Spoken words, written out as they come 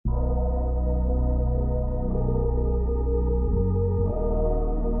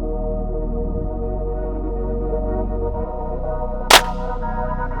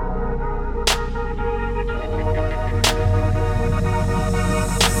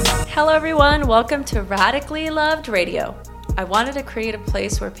Hello everyone, welcome to Radically Loved Radio. I wanted to create a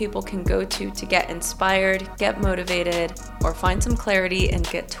place where people can go to get inspired, get motivated, or find some clarity and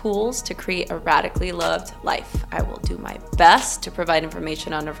get tools to create a radically loved life. I will do my best to provide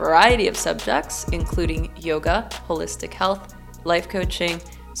information on a variety of subjects, including yoga, holistic health, life coaching,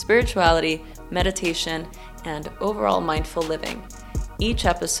 spirituality, meditation, and overall mindful living. Each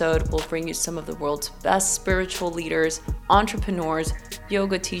episode will bring you some of the world's best spiritual leaders, entrepreneurs,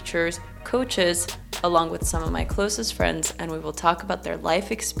 yoga teachers, coaches, along with some of my closest friends, and we will talk about their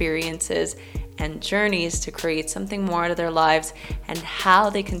life experiences and journeys to create something more out of their lives and how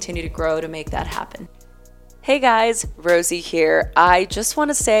they continue to grow to make that happen. Hey guys, Rosie here. I just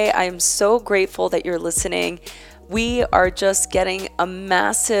want to say I am so grateful that you're listening. We are just getting a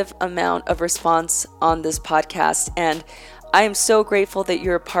massive amount of response on this podcast, and I am so grateful that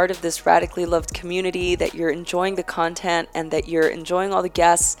you're a part of this radically loved community, that you're enjoying the content and that you're enjoying all the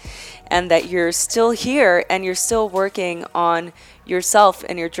guests and that you're still here and you're still working on yourself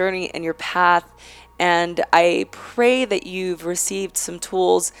and your journey and your path. And I pray that you've received some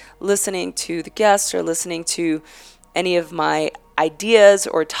tools listening to the guests or listening to any of my ideas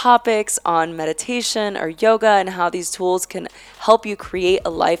or topics on meditation or yoga and how these tools can help you create a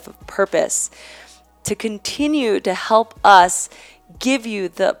life of purpose. To continue to help us give you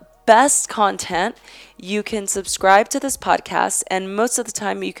the best content, you can subscribe to this podcast, and most of the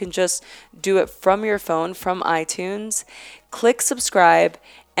time you can just do it from your phone, from iTunes. Click subscribe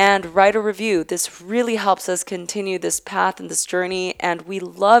and write a review. This really helps us continue this path and this journey, and we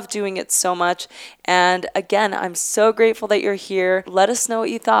love doing it so much. And again, I'm so grateful that you're here. Let us know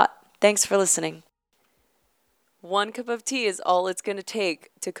what you thought. Thanks for listening. 1 cup of tea is all it's going to take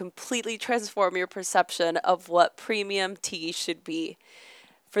to completely transform your perception of what premium tea should be.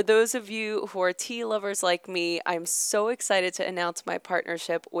 For those of you who are tea lovers like me, I'm so excited to announce my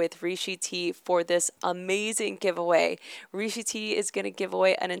partnership with Rishi Tea for this amazing giveaway. Rishi Tea is going to give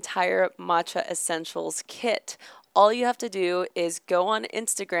away an entire Matcha Essentials kit. All you have to do is go on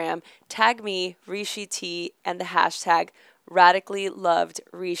Instagram, tag me, Rishi Tea, and the hashtag Radically Loved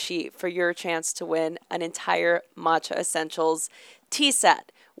Rishi for your chance to win an entire Matcha Essentials tea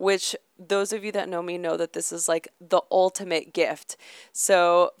set, which those of you that know me know that this is like the ultimate gift.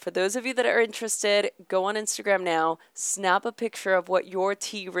 So for those of you that are interested, go on Instagram now, snap a picture of what your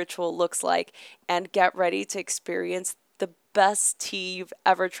tea ritual looks like, and get ready to experience the best tea you've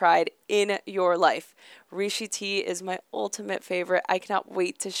ever tried in your life. Rishi Tea is my ultimate favorite. I cannot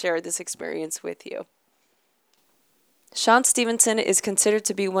wait to share this experience with you. Shawn Stevenson is considered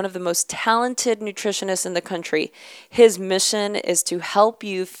to be one of the most talented nutritionists in the country. His mission is to help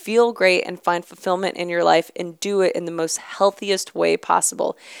you feel great and find fulfillment in your life and do it in the most healthiest way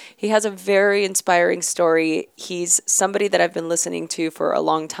possible. He has a very inspiring story. He's somebody that I've been listening to for a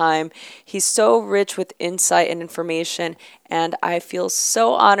long time. He's so rich with insight and information, and I feel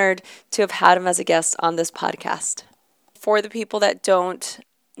so honored to have had him as a guest on this podcast. For the people that don't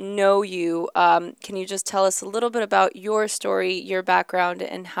know you, can you just tell us a little bit about your story, your background,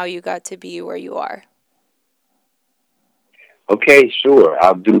 and how you got to be where you are? Okay, sure.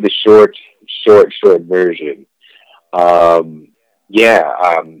 I'll do the short version.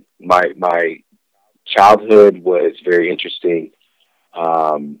 My childhood was very interesting.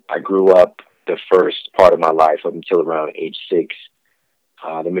 I grew up the first part of my life up until around age 6,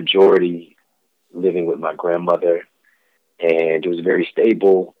 the majority living with my grandmother. And it was a very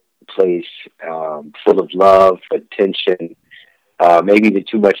stable place, full of love, attention, maybe even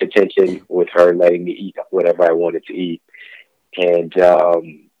too much attention with her letting me eat whatever I wanted to eat. And,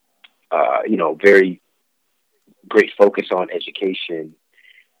 very great focus on education.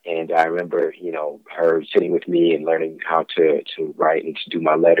 And I remember, her sitting with me and learning how to write and to do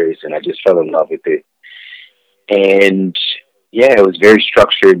my letters. And I just fell in love with it. And, it was very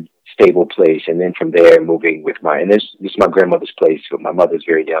structured, stable place. And then from there, moving with this is my grandmother's place. So my mother's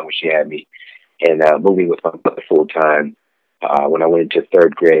very young when she had me, and moving with my mother full time. When I went into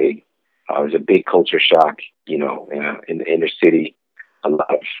 3rd grade, it was a big culture shock, in the inner city, a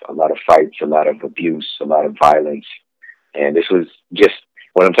lot of fights, a lot of abuse, a lot of violence. And this was just,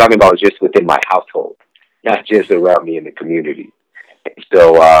 what I'm talking about is just within my household, not just around me in the community. And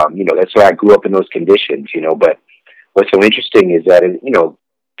so, that's why I grew up in those conditions, but what's so interesting is that,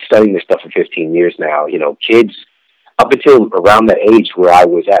 studying this stuff for 15 years now, kids up until around the age where I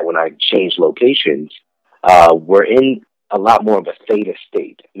was at when I changed locations, were in a lot more of a theta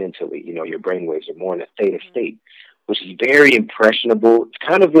state mentally. Your brainwaves are more in a theta state, which is very impressionable. It's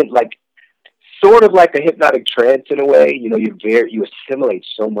kind of sort of like a hypnotic trance in a way. You assimilate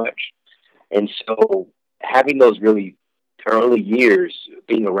so much. And so having those really early years,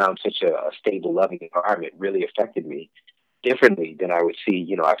 being around such a stable, loving environment really affected me differently than I would see.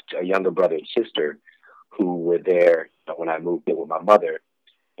 I have a younger brother and sister who were there when I moved in with my mother,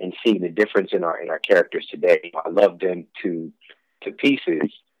 and seeing the difference in our characters today. I love them to pieces,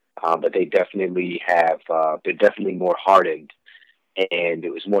 but they definitely have they're definitely more hardened, and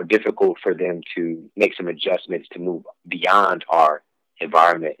it was more difficult for them to make some adjustments to move beyond our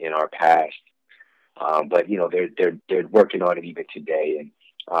environment in our past. But they're working on it even today, and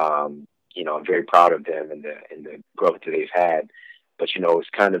I'm very proud of them and the growth that they've had. But it's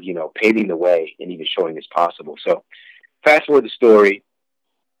kind of paving the way and even showing it's possible. So fast forward the story.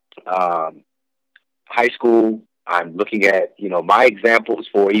 Um, High school, I'm looking at my examples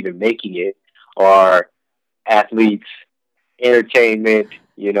for even making it are athletes, entertainment.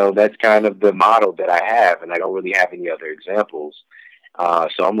 That's kind of the model that I have, and I don't really have any other examples.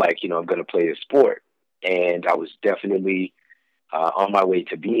 So I'm like, I'm going to play a sport, and I was definitely on my way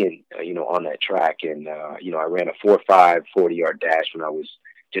to being, on that track. And I ran a 4.5 40-yard dash when I was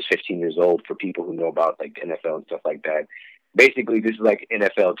just 15 years old. For people who know about like the NFL and stuff like that, basically this is like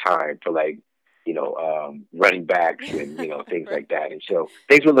NFL time for like running backs and things Right. like that. And so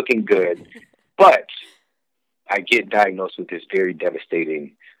things were looking good, but I get diagnosed with this very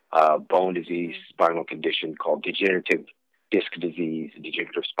devastating bone disease, Mm-hmm. spinal condition called degenerative disc disease,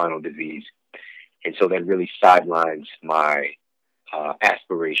 degenerative spinal disease. And so that really sidelines my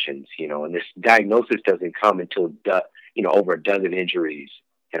aspirations, and this diagnosis doesn't come until, over a dozen injuries.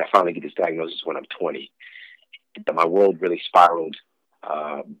 And I finally get this diagnosis when I'm 20. My world really spiraled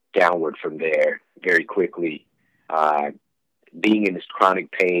downward from there very quickly. Uh, Being in this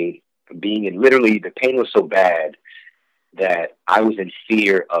chronic pain, being in literally the pain was so bad that I was in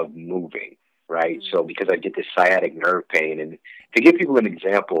fear of moving, right? So Mm-hmm. because I get this sciatic nerve pain, and to give people an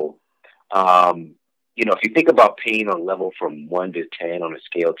example, um, if you think about pain on a level from 1 to 10 on a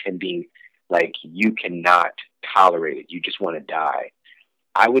scale, 10 being like you cannot tolerate it, you just want to die.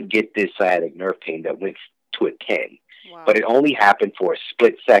 I would get this sciatic nerve pain that went to a 10, but Wow. it only happened for a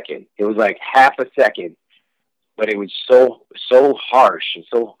split second. It was like half a second, but it was so harsh and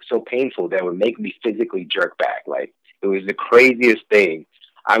so painful that it would make me physically jerk back. Like it was the craziest thing.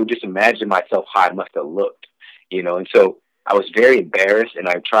 I would just imagine myself how I must have looked, and so I was very embarrassed, and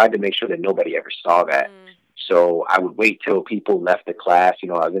I tried to make sure that nobody ever saw that. Mm. So I would wait till people left the class. I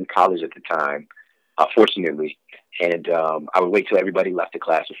was in college at the time, fortunately, and I would wait till everybody left the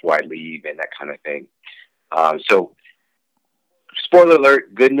class before I leave and that kind of thing. So spoiler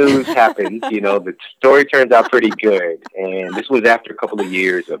alert, good news happens. The story turns out pretty good. And this was after a couple of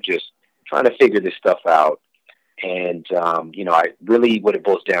years of just trying to figure this stuff out. And, I really, what it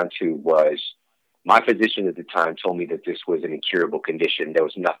boils down to was my physician at the time told me that this was an incurable condition. There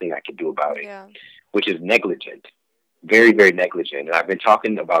was nothing I could do about it, Yeah. which is negligent, very, very negligent. And I've been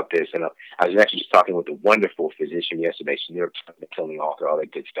talking about this, and I was actually just talking with a wonderful physician yesterday. She's a New York Times bestselling author, all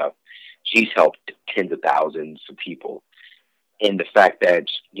that good stuff. She's helped tens of thousands of people, in the fact that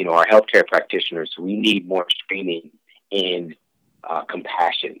our healthcare practitioners, we need more training in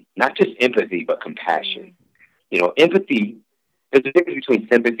compassion, not just empathy but compassion. Mm. Empathy. There's a difference between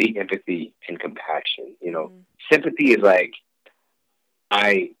sympathy, empathy, and compassion. Mm. Sympathy is like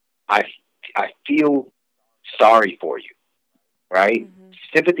I I I feel sorry for you, right? Mm-hmm.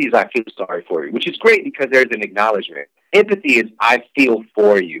 Sympathy is I feel sorry for you, which is great because there's an acknowledgement. Empathy is I feel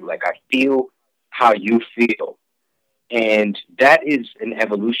for you, Mm-hmm. like I feel how you feel. And that is an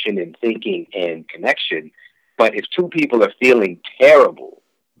evolution in thinking and connection. But if two people are feeling terrible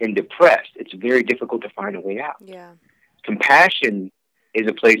and depressed, it's very difficult to find a way out. Yeah. Compassion is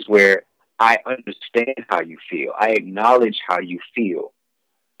a place where I understand how you feel. I acknowledge how you feel,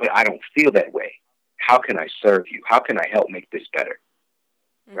 but I don't feel that way. How can I serve you? How can I help make this better?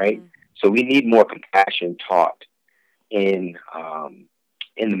 Right? Mm-hmm. So we need more compassion taught in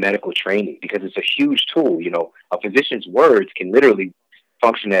in the medical training because it's a huge tool. A physician's words can literally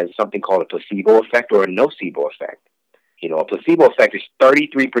function as something called a placebo effect or a nocebo effect. A placebo effect is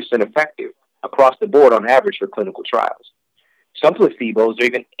 33% effective across the board on average for clinical trials. Some placebos are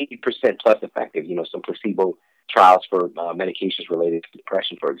even 80% plus effective. Some placebo trials for medications related to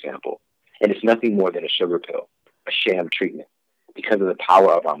depression, for example. And it's nothing more than a sugar pill, a sham treatment, because of the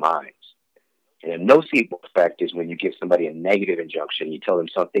power of our minds. And a nocebo effect is when you give somebody a negative injunction. You tell them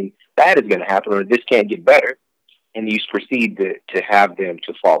something bad is going to happen or this can't get better. And you proceed to have them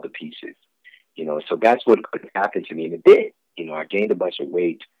to fall to pieces. So that's what could happen to me. And it did. I gained a bunch of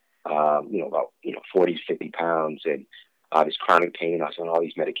weight, about, 40 to 50 pounds and this chronic pain. I was on all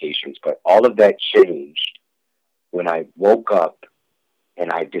these medications. But all of that changed when I woke up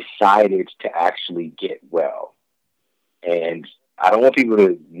and I decided to actually get well. And I don't want people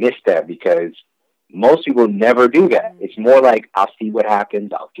to miss that because most people never do that. It's more like, I'll see what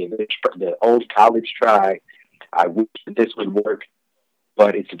happens. I'll give it the old college try. I wish that this would work,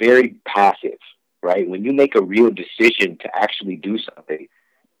 but it's very passive, right? When you make a real decision to actually do something,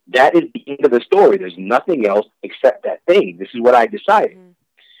 that is the end of the story. There's nothing else except that thing. This is what I decided.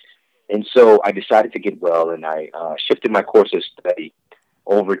 And so I decided to get well, and I shifted my course of study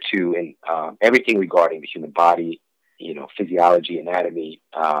over to everything regarding the human body, physiology, anatomy,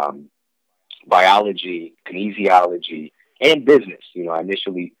 biology, kinesiology, and business. I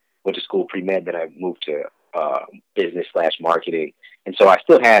initially went to school pre-med, then I moved to business/marketing. And so I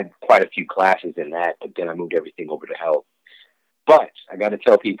still had quite a few classes in that, but then I moved everything over to health. But I got to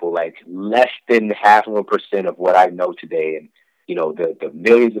tell people, like, less than 0.5% of what I know today, and the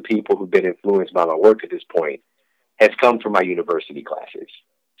millions of people who've been influenced by my work at this point, has come from my university classes.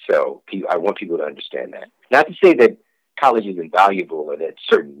 So I want people to understand that. Not to say that college is invaluable or that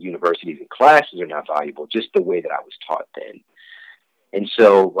certain universities and classes are not valuable, just the way that I was taught then. And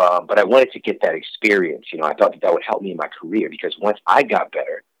so, but I wanted to get that experience. I thought that would help me in my career, because once I got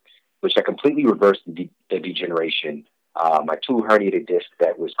better, which I completely reversed the degeneration, my two herniated discs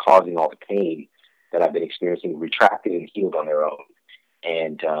that was causing all the pain that I've been experiencing retracted and healed on their own.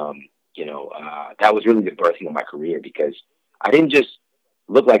 And, that was really the birthing of my career, because I didn't just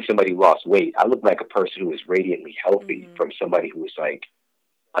look like somebody who lost weight. I looked like a person who was radiantly healthy from somebody who was like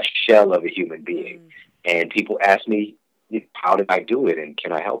a shell of a human being. And people asked me, how did I do it, and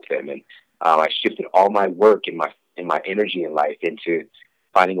can I help them? And I shifted all my work and my energy in life into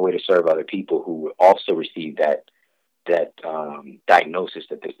finding a way to serve other people who would also receive that diagnosis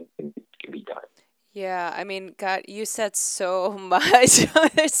that this can be done. Yeah, I mean, God, you said so much.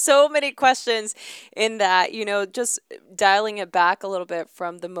 There's so many questions in that, just dialing it back a little bit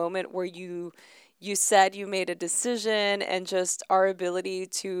from the moment where you said you made a decision, and just our ability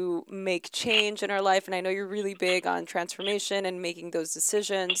to make change in our life. And I know you're really big on transformation and making those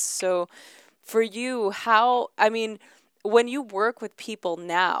decisions. So for you, when you work with people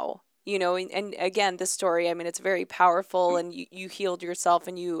now, and again, this story, I mean, it's very powerful, and you healed yourself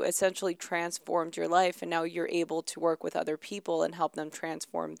and you essentially transformed your life, and now you're able to work with other people and help them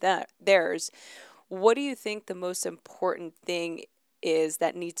transform theirs. What do you think the most important thing is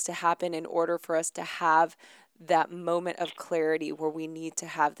that needs to happen in order for us to have that moment of clarity where we need to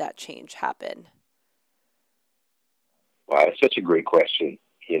have that change happen? Wow, that's such a great question.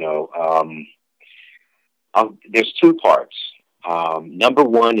 There's two parts. Number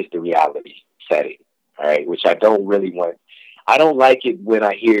one is the reality setting, all right, which I don't really want. I don't like it when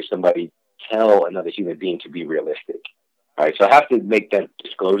I hear somebody tell another human being to be realistic. All right, so I have to make that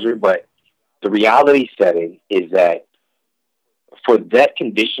disclosure, but the reality setting is that for that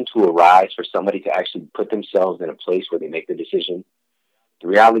condition to arise, for somebody to actually put themselves in a place where they make the decision, the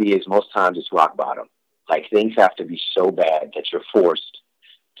reality is most times it's rock bottom. Like, things have to be so bad that you're forced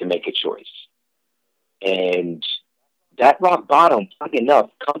to make a choice. And that rock bottom, funny enough,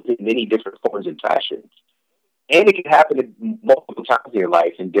 comes in many different forms and fashions. And it can happen multiple times in your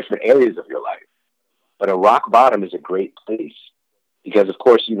life, in different areas of your life. But a rock bottom is a great place because, of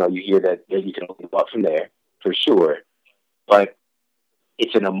course, you hear that you can only go up from there, for sure. But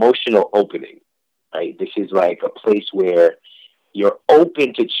it's an emotional opening, right? This is like a place where you're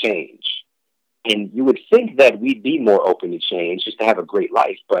open to change. And you would think that we'd be more open to change just to have a great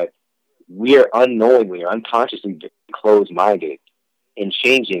life, but we are unknowingly or unconsciously closed-minded in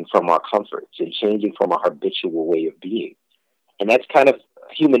changing from our comforts and changing from our habitual way of being. And that's kind of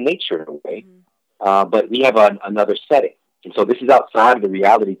human nature in a way. But we have another setting. And so this is outside of the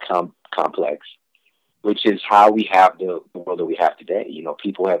reality complex, which is how we have the world that we have today.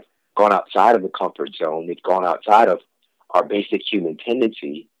 People have gone outside of the comfort zone. They've gone outside of our basic human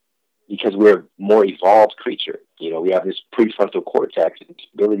tendency because we're a more evolved creature. We have this prefrontal cortex and this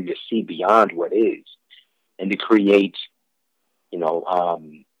ability to see beyond what is and to create,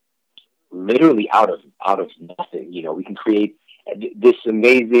 literally out of nothing. We can create this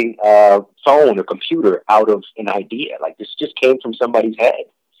amazing phone or computer out of an idea. Like, this just came from somebody's head,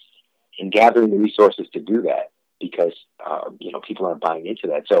 and gathering the resources to do that because, people aren't buying into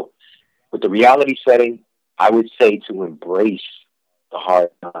that. So with the reality setting, I would say to embrace the hard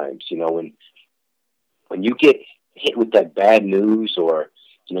times. When you get hit with that bad news or,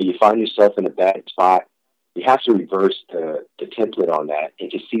 you find yourself in a bad spot, you have to reverse the template on that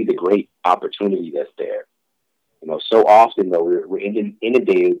and to see the great opportunity that's there. So often, though, we're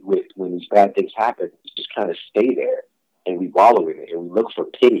inundated with, when these bad things happen, we just kind of stay there and we wallow in it and we look for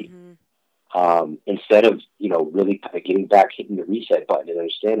pity. Instead of, really kind of getting back, hitting the reset button and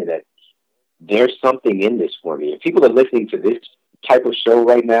understanding that there's something in this for me. If people are listening to this type of show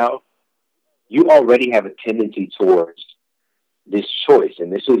right now, you already have a tendency towards this choice.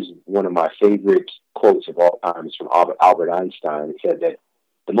 And this is one of my favorite quotes of all time. It's from Albert Einstein. It said that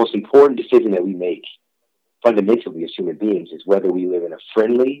the most important decision that we make fundamentally as human beings is whether we live in a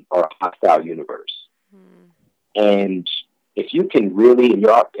friendly or a hostile universe. And if you can really, and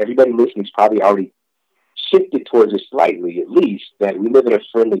everybody listening is probably already shifted towards it slightly, at least, that we live in a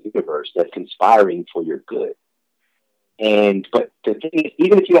friendly universe that's conspiring for your good. But the thing is,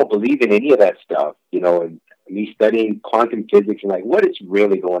 even if you don't believe in any of that stuff, and me studying quantum physics and like what is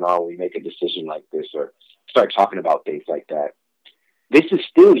really going on when we make a decision like this or start talking about things like that, this is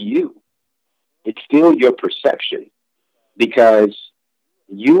still you. It's still your perception, because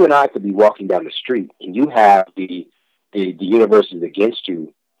you and I could be walking down the street and you have the universe is against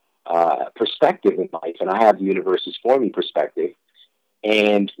you perspective in life, and I have the universe is for me perspective,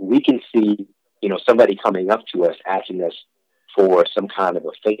 and we can see somebody coming up to us asking us for some kind of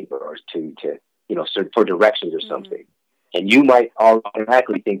a favor or to for directions or something, and you might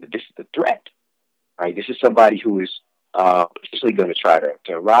automatically think that this is a threat, right? This is somebody who is potentially going to try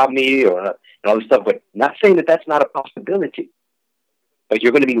to rob me and all this stuff, but not saying that that's not a possibility. But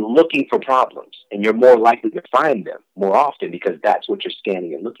you're going to be looking for problems, and you're more likely to find them more often because that's what you're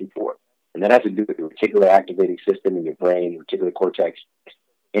scanning and looking for. And that has to do with the reticular activating system in your brain, reticular cortex.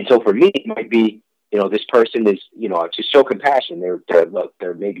 And so for me, it might be, this person is, to show compassion. They're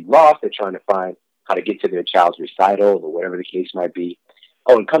maybe lost. They're trying to find how to get to their child's recital or whatever the case might be.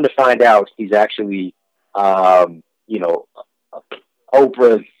 Oh, and come to find out, he's actually, Oprah's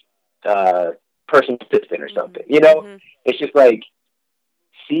personal assistant or something. It's just like,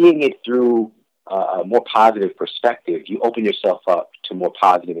 seeing it through a more positive perspective, you open yourself up to more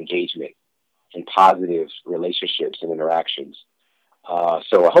positive engagement and positive relationships and interactions.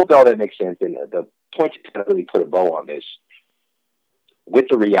 So I hope all that makes sense. And the point to kind of really put a bow on this, with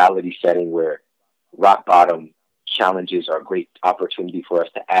the reality setting where rock bottom challenges are a great opportunity for us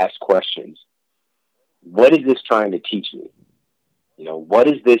to ask questions. What is this trying to teach me? What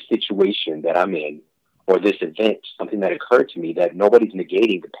is this situation that I'm in, or this event, something that occurred to me that nobody's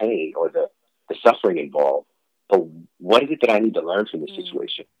negating the pain or the suffering involved, but what is it that I need to learn from this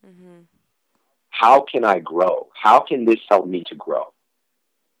situation? How can I grow? How can this help me to grow?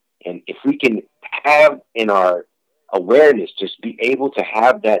 And if we can have in our awareness, just be able to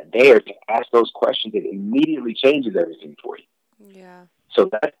have that there to ask those questions, it immediately changes everything for you. Yeah. So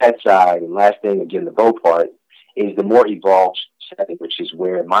that's that side. And last thing, again, the bow part is the more evolved setting, which is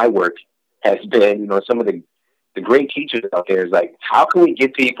where my work has been. Some of the great teachers out there is like, how can we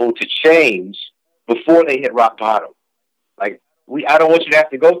get people to change before they hit rock bottom? Like, I don't want you to have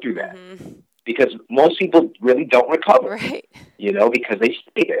to go through that, because most people really don't recover, right? Because they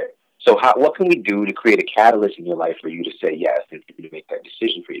stay there. So what can we do to create a catalyst in your life for you to say yes and for you to make that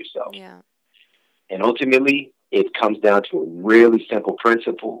decision for yourself? Yeah. And ultimately, it comes down to a really simple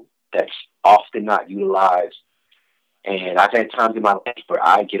principle that's often not utilized. And I've had times in my life where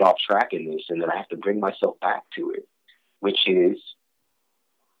I get off track in this, and then I have to bring myself back to it, which is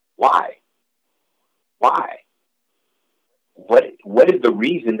why? Why? What is the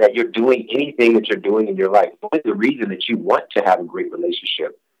reason that you're doing anything that you're doing in your life? What is the reason that you want to have a great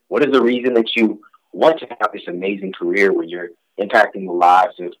relationship? What is the reason that you want to have this amazing career where you're impacting the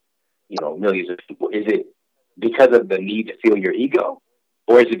lives of, millions of people? Is it because of the need to feel your ego?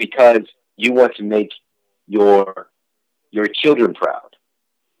 Or is it because you want to make your children proud?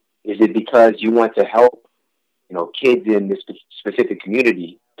 Is it because you want to help, kids in this specific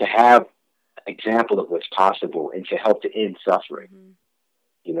community to have an example of what's possible and to help to end suffering?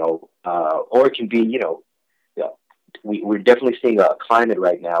 Or it can be, we're definitely seeing a climate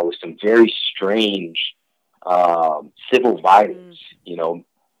right now with some very strange civil violence.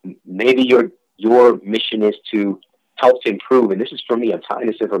 Maybe your mission is to help to improve, and this is for me, I'm tying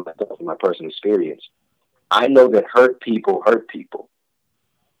this in from my personal experience. I know that hurt people hurt people.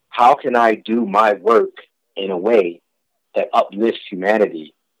 How can I do my work in a way that uplifts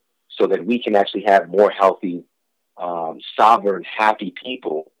humanity so that we can actually have more healthy, sovereign, happy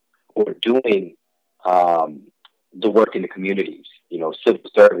people who are doing the work in the communities, civil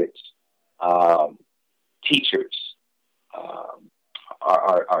servants, teachers,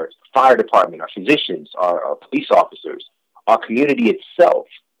 our fire department, our physicians, our police officers, our community itself,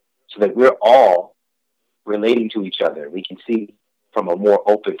 so that we're all relating to each other. We can see from a more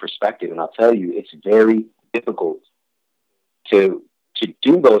open perspective. And I'll tell you, it's very difficult to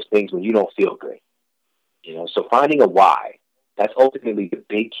do those things when you don't feel good. So finding a why, that's ultimately the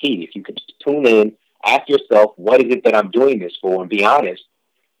big key. If you could just tune in, ask yourself, what is it that I'm doing this for? And be honest,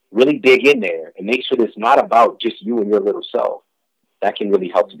 really dig in there and make sure that it's not about just you and your little self. that can really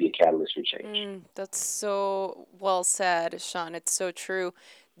help to be a catalyst for change. That's so well said, Sean. It's so true.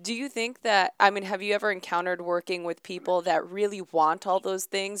 Do you think that, I mean, have you ever encountered working with people that really want all those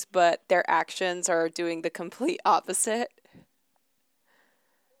things, but their actions are doing the complete opposite?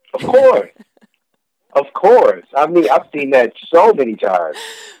 Of course, of course. I mean, I've seen that so many times,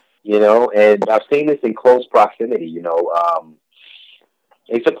 and I've seen this in close proximity.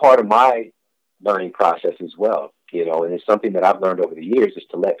 It's a part of my learning process as well. And it's something that I've learned over the years is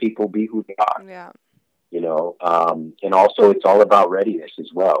to let people be who they are. Yeah. And also it's all about readiness as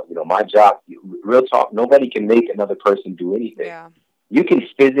well. My job, real talk, nobody can make another person do anything. Yeah. You can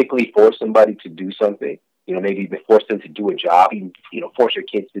physically force somebody to do something, maybe force them to do a job, even, force your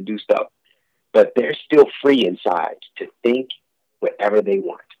kids to do stuff, but they're still free inside to think whatever they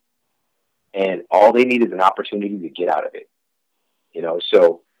want. And all they need is an opportunity to get out of it.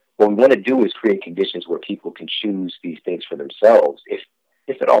 So what we want to do is create conditions where people can choose these things for themselves,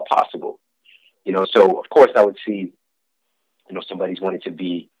 if at all possible. So of course I would see, somebody's wanting to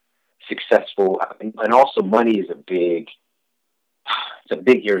be successful, and also money is it's a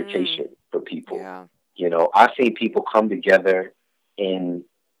big irritation for people. Yeah. I've seen people come together in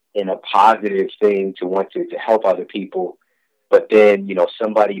a positive thing to want to help other people, but then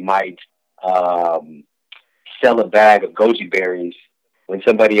somebody might sell a bag of goji berries when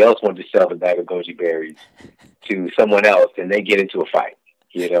somebody else wanted to sell the bag of goji berries to someone else, and they get into a fight,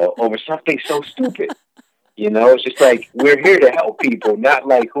 over something so stupid. It's just like, we're here to help people, not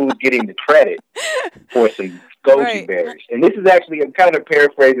like who's getting the credit for some goji berries. And this is actually, I'm kind of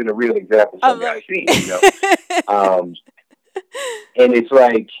paraphrasing a real example something I've seen, and it's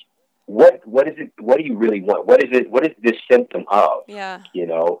like, what is it? What do you really want? What is it? What is this symptom of? Yeah.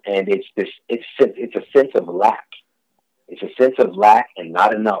 And it's a sense of lack. It's a sense of lack and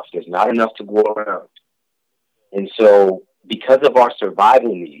not enough. There's not enough to go around. And so because of our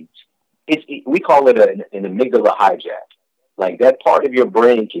survival needs, we call it an amygdala hijack. Like, that part of your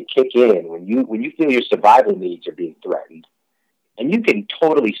brain can kick in when you feel your survival needs are being threatened. And you can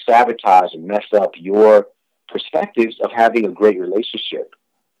totally sabotage and mess up your perspectives of having a great relationship,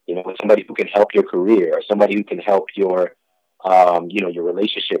 with somebody who can help your career, or somebody who can help your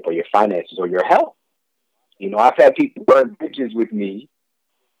relationship or your finances or your health. I've had people burn bridges with me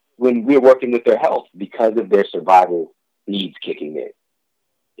when we're working with their health because of their survival needs kicking in,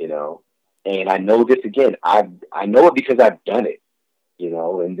 and I know this again. I know it because I've done it,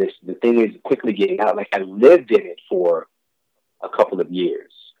 and the thing is quickly getting out. Like, I lived in it for a couple of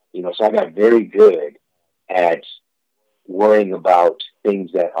years, so I got very good at worrying about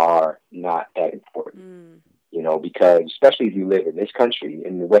things that are not that important, because especially if you live in this country,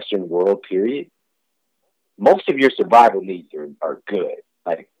 in the Western world, period, most of your survival needs are good.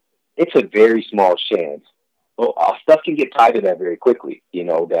 Like, it's a very small chance. Well, stuff can get tied to that very quickly,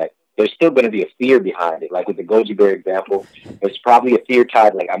 that there's still going to be a fear behind it. Like with the goji berry example, there's probably a fear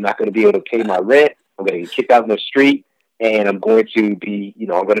tied, like, I'm not going to be able to pay my rent, I'm going to get kicked out in the street, and I'm going to be,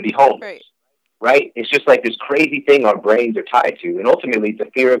 I'm going to be homeless. Right? It's just like this crazy thing our brains are tied to, and ultimately it's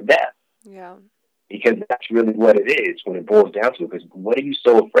a fear of death. Yeah. Because that's really what it is when it boils down to it. Because what are you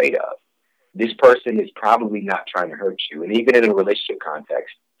so afraid of? This person is probably not trying to hurt you. And even in a relationship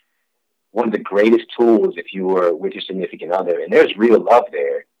context, one of the greatest tools, if you were with your significant other, and there's real love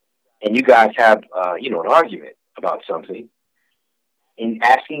there, and you guys have, an argument about something, and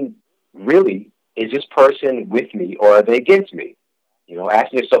asking, really, is this person with me or are they against me?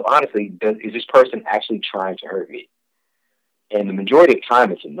 Asking yourself honestly, is this person actually trying to hurt me? And the majority of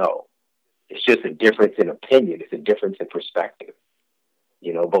time, it's a no. It's just a difference in opinion. It's a difference in perspective.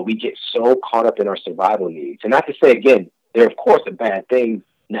 But we get so caught up in our survival needs. And not to say, again, there are, of course, the bad things.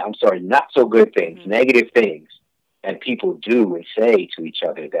 Not so good things, negative things that people do and say to each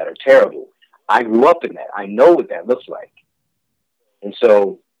other that are terrible. I grew up in that. I know what that looks like. And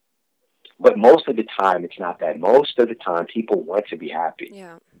so, but most of the time, it's not that. Most of the time, people want to be happy.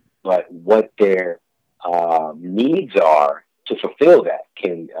 Yeah. But what their needs are to fulfill that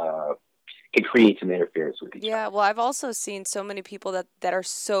can create some interference with each other. Yeah, well, I've also seen so many people that are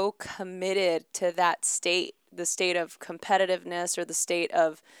so committed to that state, the state of competitiveness or the state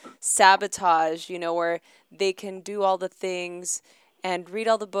of sabotage, where they can do all the things and read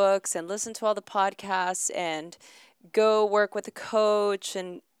all the books and listen to all the podcasts and go work with a coach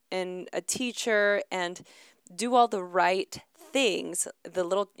and a teacher and do all the right things, the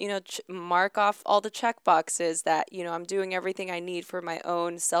little, mark off all the check boxes that, I'm doing everything I need for my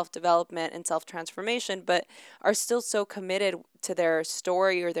own self-development and self-transformation, but are still so committed to their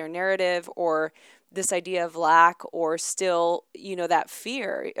story or their narrative or this idea of lack or still, that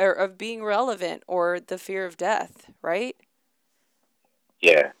fear or of being relevant or the fear of death, right?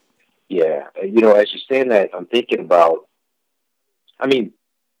 Yeah. Yeah. As you're saying that, I'm thinking about, I mean,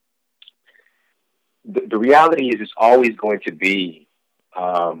 the reality is it's always going to be,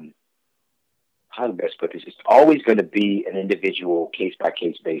 um, how to best put this, it's always going to be an individual case by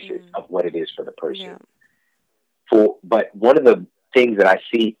case basis Mm. of what it is for the person. Yeah. But one of the things that I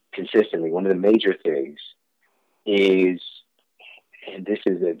see consistently, one of the major things is, and this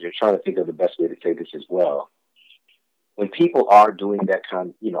is, they're trying to think of the best way to say this as well. When people are doing that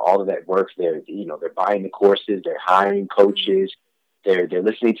kind, all of that work, they're buying the courses, they're hiring Mm-hmm. coaches, they're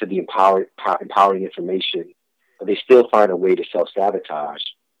listening to the empowering information, but they still find a way to self sabotage.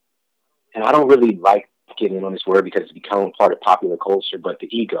 And I don't really like getting on this word because it's become part of popular culture, but the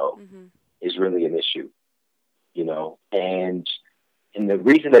ego Mm-hmm. is really an issue, and the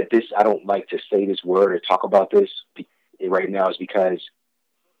reason that I don't like to say this word or talk about this right now is because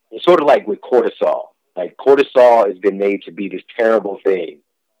it's sort of like with cortisol. Like cortisol has been made to be this terrible thing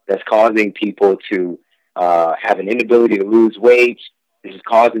that's causing people to have an inability to lose weight. This is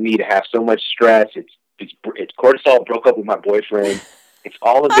causing me to have so much stress. It's cortisol broke up with my boyfriend. It's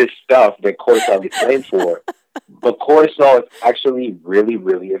all of this stuff that cortisol gets blamed for. But cortisol is actually really,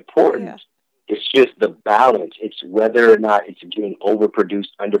 really Yeah. important. It's just the balance. It's whether or not it's getting overproduced,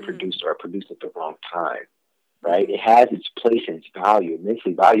 Mm. underproduced, or produced at the wrong time, right? Mm-hmm. It has its place and its value,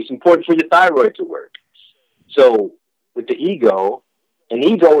 immensely value. It's important for your thyroid to work. So with the ego, an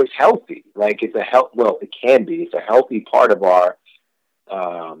ego is healthy. Like it can be. It's a healthy part of our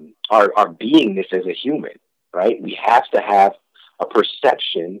beingness as a human, right? We have to have a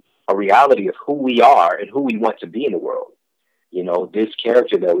perception, a reality of who we are and who we want to be in the world. This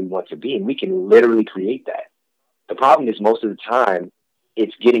character that we want to be, and we can literally create that. The problem is most of the time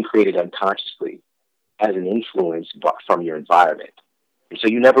it's getting created unconsciously as an influence from your environment. And so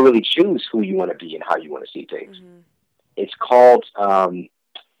you never really choose who you want to be and how you want to see things. Mm-hmm. It's called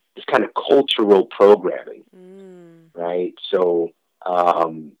this kind of cultural programming, Mm. right? So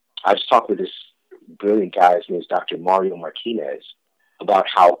I just talked with this brilliant guy, his name is Dr. Mario Martinez, about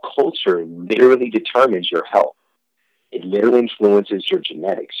how culture literally determines your health. It literally influences your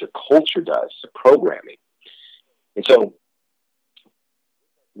genetics. Your culture does, the programming. And so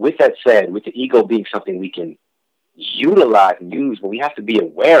with that said, with the ego being something we can utilize and use, but we have to be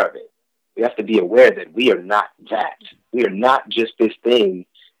aware of it. We have to be aware that we are not that. We are not just this thing,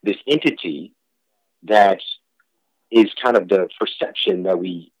 this entity that is kind of the perception that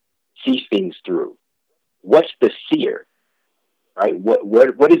we see things through. What's the seer, right?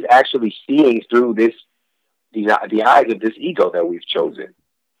 What is actually seeing through the eyes of this ego that we've Mm-hmm. chosen?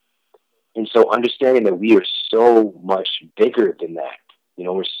 And so understanding that we are so much bigger than that.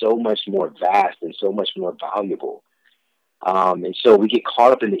 We're so much more vast and so much more valuable. And so we get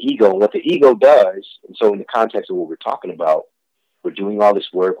caught up in the ego and what the ego does. And so in the context of what we're talking about, we're doing all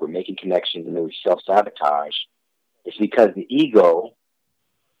this work, we're making connections, and then we self-sabotage. It's because the ego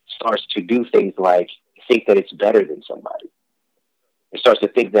starts to do things like think that it's better than somebody. It starts to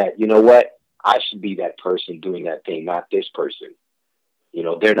think that, you know what, I should be that person doing that thing, not this person.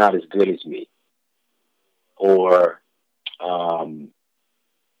 They're not as good as me. Or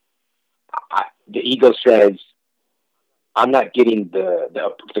the ego says, I'm not getting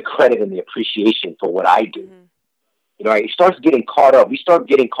the credit and the appreciation for what I do. Mm-hmm. It starts getting caught up. We start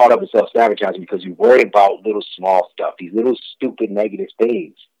getting caught up in self-sabotaging because we worry about little small stuff, these little stupid negative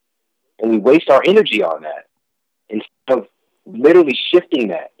things. And we waste our energy on that instead of literally shifting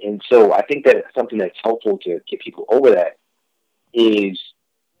that. And so I think that something that's helpful to get people over that is,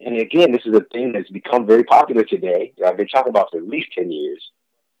 and again, this is a thing that's become very popular today. I've been talking about for at least 10 years,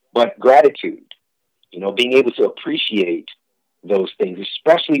 but gratitude, being able to appreciate those things,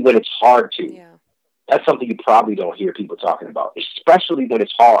 especially when it's hard to. Yeah. That's something you probably don't hear people talking about, especially when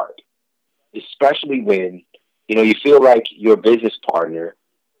it's hard, especially when, you feel like your business partner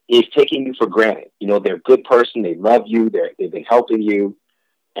is taking you for granted. They're a good person. They love you. They've been helping you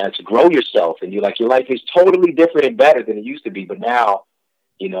and to grow yourself. And you're like, your life is totally different and better than it used to be. But now,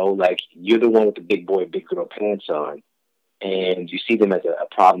 like you're the one with the big boy, big girl pants on. And you see them as a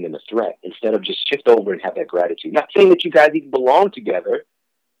problem and a threat instead of just shift over and have that gratitude. Not saying that you guys even belong together,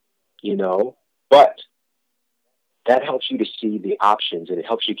 but that helps you to see the options and it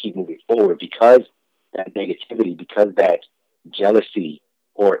helps you keep moving forward because that negativity, because that jealousy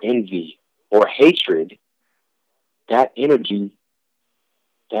or envy or hatred, that energy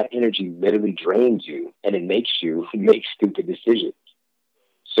literally drains you and it makes you make stupid decisions.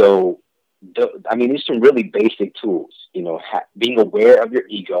 So, there's some really basic tools, being aware of your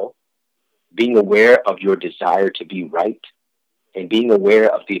ego, being aware of your desire to be right, and being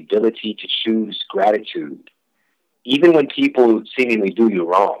aware of the ability to choose gratitude even when people seemingly do you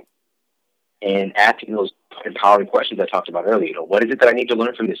wrong, and asking those empowering questions I talked about earlier. What is it that I need to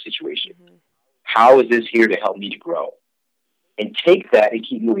learn from this situation? Mm-hmm. How is this here to help me to grow? And take that and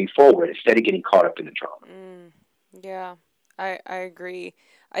keep moving forward instead of getting caught up in the trauma. Yeah, I agree.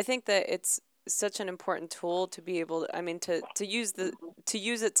 I think that it's such an important tool to be able to, I mean, to use to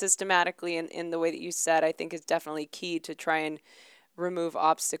use it systematically in the way that you said, I think is definitely key to try and remove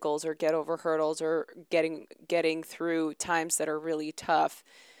obstacles or get over hurdles or getting through times that are really tough.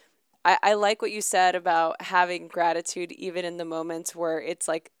 I like what you said about having gratitude even in the moments where it's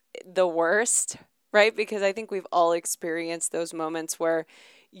like the worst, right? Because I think we've all experienced those moments where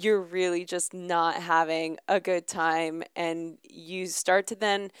you're really just not having a good time and you start to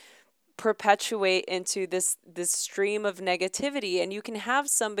then perpetuate into this stream of negativity, and you can have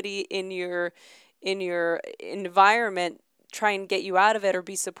somebody in your environment try and get you out of it or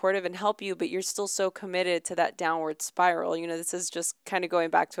be supportive and help you, but you're still so committed to that downward spiral. This is just kind of going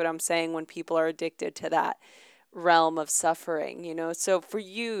back to what I'm saying when people are addicted to that realm of suffering. So for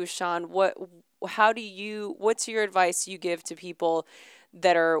you, Shawn, what's your advice you give to people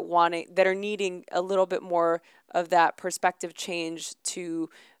that are needing a little bit more of that perspective change to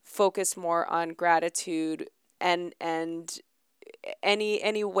focus more on gratitude and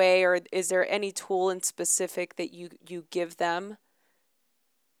any way, or is there any tool in specific that you give them?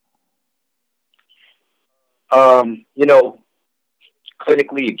 Um, you know,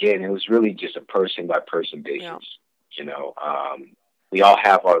 Clinically, again, it was really just a person by person Yeah. basis. You know, we all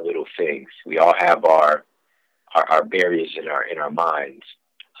have our little things. We all have our barriers in our minds,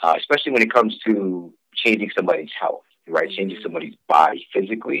 especially when it comes to changing somebody's health, right? Changing Mm-hmm. somebody's body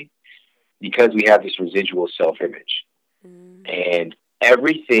physically, because we have this residual self image. Mm-hmm. And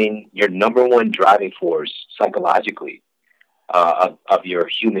everything, your number one driving force psychologically of your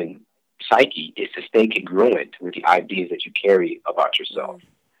human psyche is to stay congruent with the ideas that you carry about yourself.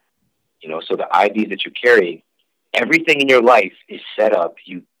 So the ideas that you carry, everything in your life is set up.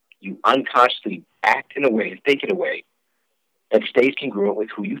 You unconsciously act in a way and think in a way that stays congruent with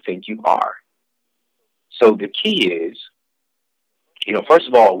who you think you are. So the key is, first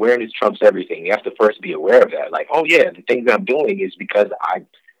of all, awareness trumps everything. You have to first be aware of that. Like, oh yeah, the things that I'm doing is because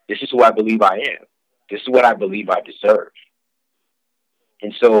this is who I believe I am. This is what I believe I deserve.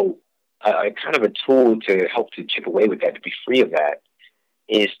 And so, kind of a tool to help to chip away with that, to be free of that,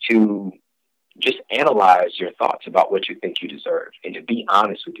 is to just analyze your thoughts about what you think you deserve and to be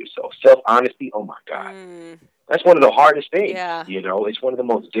honest with yourself. Self-honesty, oh my God. That's one of the hardest things. Yeah. It's one of the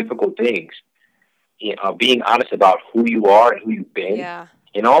most difficult things. Being honest about who you are and who you've been, Yeah.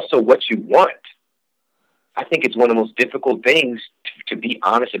 and also what you want. I think it's one of the most difficult things to be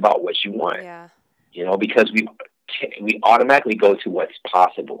honest about what you want. Yeah. Because we automatically go to what's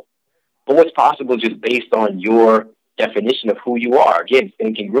possible. But what's possible is just based on your definition of who you are. Again,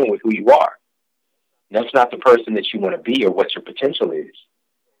 staying congruent with who you are. That's not the person that you want to be or what your potential is.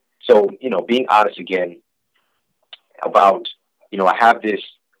 So, being honest again about, I have this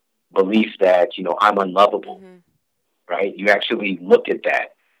belief that, I'm unlovable, right? You actually look at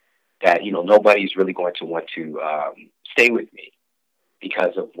that, nobody's really going to want to stay with me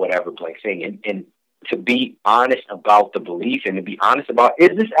because of whatever blank thing. And to be honest about the belief and to be honest about,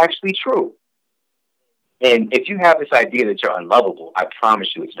 is this actually true? And if you have this idea that you're unlovable, I promise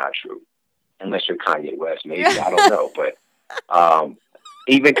you it's not true. Unless you're Kanye West, maybe. I don't know. But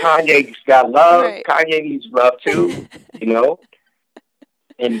even Kanye's got love. Right. Kanye needs love too,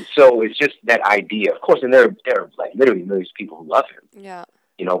 And so it's just that idea. Of course, and there are like literally millions of people who love him. Yeah.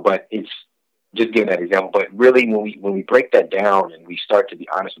 But it's just giving that example. But really, when we break that down and we start to be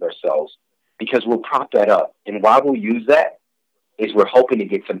honest with ourselves, because we'll prop that up. And why we'll use that is we're hoping to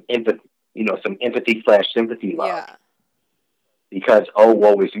get some empathy, some empathy/sympathy love. Yeah. Because, oh,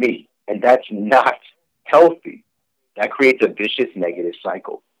 woe is me. And that's not healthy. That creates a vicious negative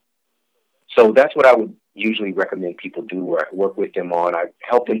cycle. So that's what I would usually recommend people do, or work with them on. I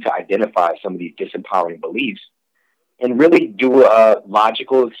help them to identify some of these disempowering beliefs and really do a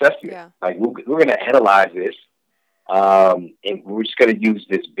logical assessment. Yeah. Like, we're going to analyze this, and we're just going to use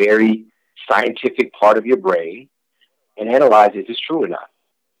this very scientific part of your brain and analyze if it's true or not.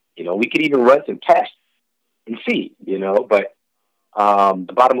 We could even run some tests and see, but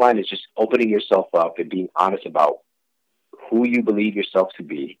the bottom line is just opening yourself up and being honest about who you believe yourself to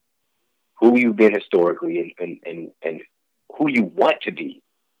be, who you've been historically, and who you want to be,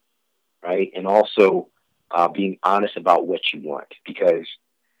 right? And also being honest about what you want. Because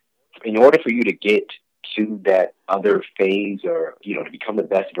in order for you to get to that other phase, or, to become the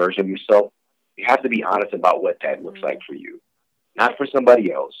best version of yourself, you have to be honest about what that looks like for you. Not for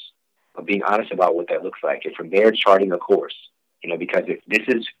somebody else, but being honest about what that looks like. And from there, charting a course, because if this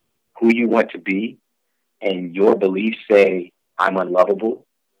is who you want to be and your beliefs say, I'm unlovable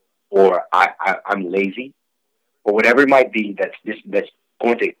or I'm lazy or whatever it might be that's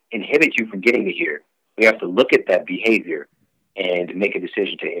going to inhibit you from getting to here, we have to look at that behavior and make a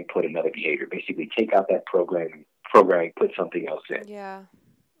decision to input another behavior. Basically, take out that programming, put something else in. Yeah.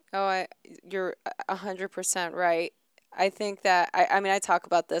 Oh, you're 100% right. I think that I mean I talk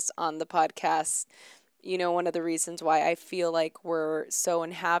about this on the podcast. One of the reasons why I feel like we're so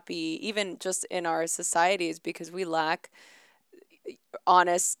unhappy, even just in our society, is because we lack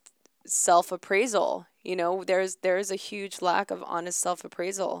honest self-appraisal. There's a huge lack of honest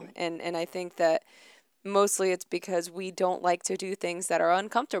self-appraisal, and I think that mostly it's because we don't like to do things that are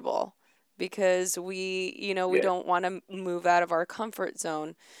uncomfortable, because we Yeah. don't want to move out of our comfort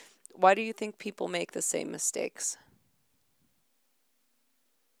zone. Why do you think people make the same mistakes?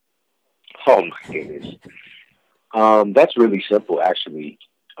 Oh my goodness. That's really simple, actually.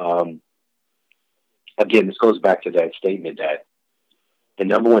 Um, Again, this goes back to that statement that the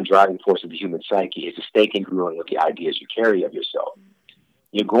number one driving force of the human psyche is to stay congruent with the ideas you carry of yourself.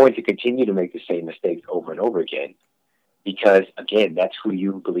 You're going to continue to make the same mistakes over and over again because, again, that's who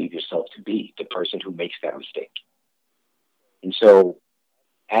you believe yourself to be, the person who makes that mistake. And so,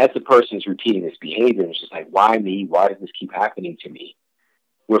 as the person is repeating this behavior, it's just like, why me? Why does this keep happening to me?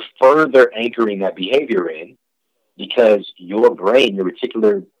 We're further anchoring that behavior in because your brain, your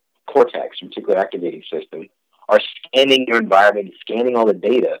reticular cortex, reticular activating system, are scanning your environment, scanning all the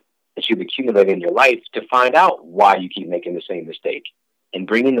data that you've accumulated in your life to find out why you keep making the same mistake and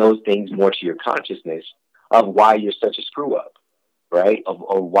bringing those things more to your consciousness of why you're such a screw up, right?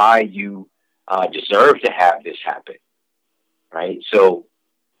 Or why you deserve to have this happen, right? So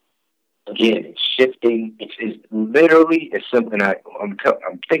again, it's shifting. It's literally as simple. And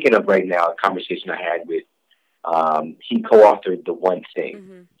I'm thinking of right now a conversation I had with. He co-authored The One Thing.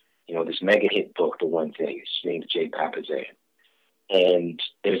 Mm-hmm. This mega hit book, The One Thing. His name's Jay Papasan. And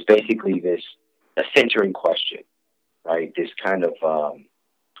there's basically a centering question, right? This kind of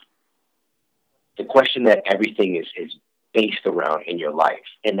the question that everything is based around in your life,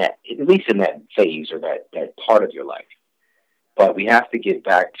 and that at least in that phase or that part of your life. But we have to get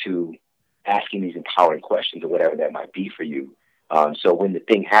back to asking these empowering questions or whatever that might be for you. So when the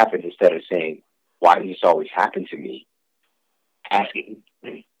thing happens, instead of saying, why does this always happen to me? Asking,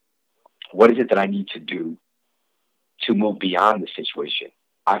 what is it that I need to do to move beyond the situation?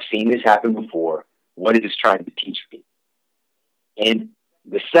 I've seen this happen before. What is this trying to teach me? And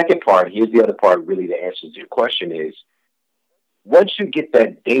the second part, here's the other part really that answers your question is, once you get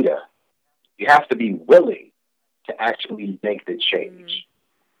that data, you have to be willing to actually make the change.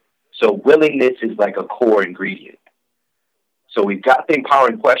 So willingness is like a core ingredient. So we've got the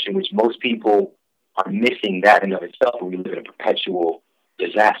empowering question, which most people are missing that in of itself, and we live in a perpetual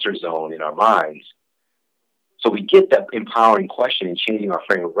disaster zone in our minds. So we get that empowering question and changing our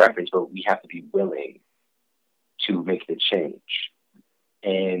frame of reference, but we have to be willing to make the change.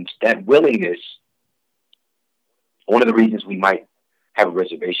 And that willingness, one of the reasons we might have a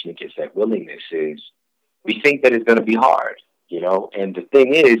reservation against that willingness is we think that it's going to be hard, and the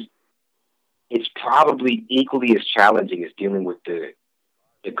thing is, it's probably equally as challenging as dealing with the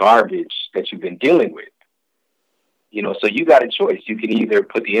garbage that you've been dealing with. So you got a choice. You can either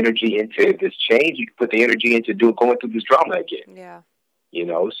put the energy into this change, you can put the energy into going through this drama again. Yeah.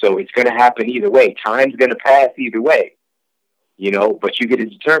 So it's going to happen either way. Time's going to pass either way. But you get to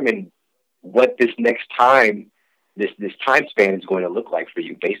determine what this next time, this time span is going to look like for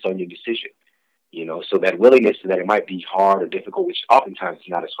you based on your decision. So that willingness that it might be hard or difficult, which oftentimes is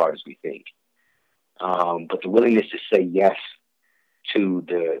not as hard as we think. But the willingness to say yes to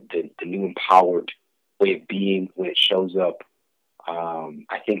the new empowered way of being when it shows up,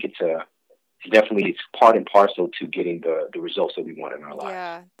 I think it's definitely part and parcel to getting the results that we want in our lives.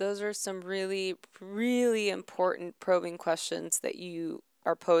 Yeah, those are some really, really important probing questions that you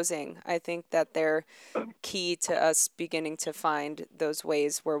are posing. I think that they're key to us beginning to find those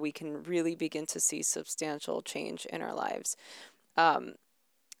ways where we can really begin to see substantial change in our lives.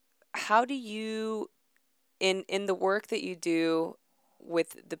 How do you, in the work that you do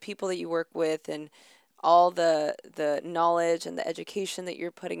with the people that you work with and all the knowledge and the education that you're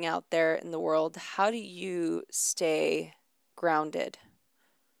putting out there in the world, how do you stay grounded?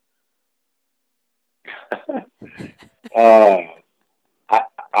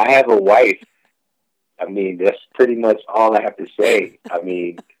 I have a wife. I mean, that's pretty much all I have to say. I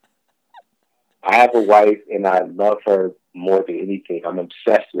mean, I have a wife, and I love her more than anything. I'm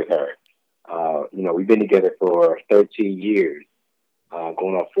obsessed with her. We've been together for 13 years.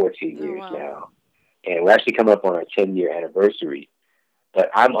 going on 14 Oh, years wow. now. And we're actually coming up on our 10-year anniversary. But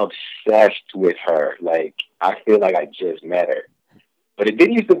I'm obsessed with her. Like, I feel like I just met her. But it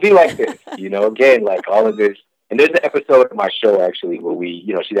didn't used to be like this, again, like all of this. And there's an episode of my show, actually,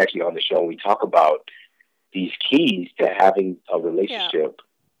 where she's actually on the show, and we talk about these keys to having a Yeah. relationship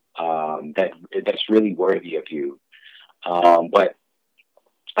that's really worthy of you. But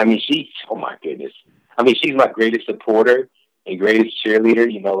I mean, oh my goodness. I mean, she's my greatest supporter and greatest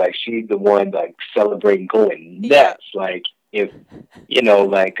cheerleader. Like she's the one like celebrating, going Yeah. nuts. Like if,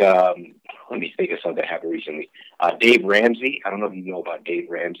 like, let me think of something that happened recently. Dave Ramsey. I don't know if you know about Dave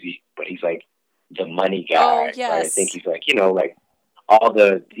Ramsey, but he's like the money Oh, guy, right? I think yes. he's like, like all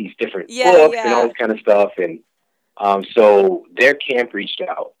these different Yeah, books and all yeah. this kind of stuff. And so their camp reached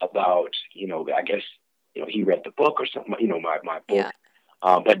out about, I guess, he read the book or something, my book. Yeah.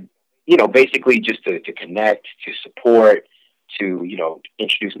 But, basically just to connect, to support, to,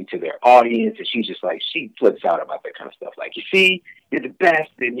 introduce me to their audience. And she's just like, she flips out about that kind of stuff. Like, you see, you're the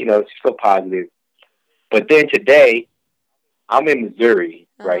best. And, she's so positive. But then today, I'm in Missouri,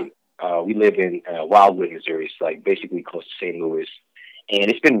 Uh-huh. right? We live in Wildwood, Missouri. It's like basically close to St. Louis. And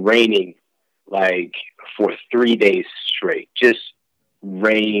it's been raining like for 3 days straight. Just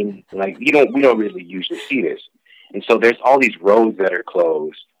rain. Like we don't really usually see this. And so there's all these roads that are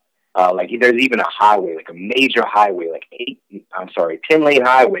closed. Like there's even a highway, like a major highway, like 10-lane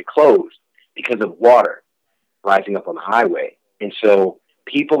highway closed because of water rising up on the highway. And so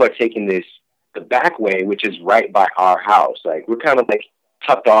people are taking the back way, which is right by our house. Like we're kind of like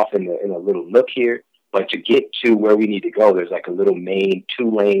tucked off in a little nook here, but to get to where we need to go, there's like a little main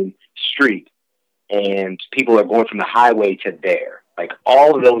 2-lane street, and people are going from the highway to there. Like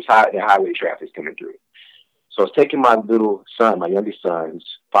all of the highway traffic's coming through. So I was taking my little son, my youngest son,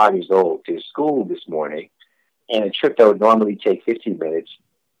 who's 5 years old, to school this morning, and a trip that would normally take 15 minutes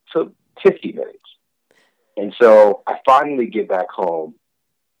took 50 minutes. And so I finally get back home,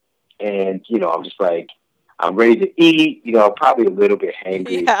 and, I'm just like, I'm ready to eat, probably a little bit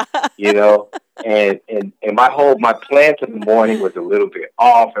hangry, Yeah. you know, and my plan for the morning was a little bit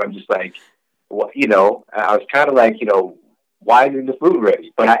off. And I'm just like, well, I was kind of like, why isn't the food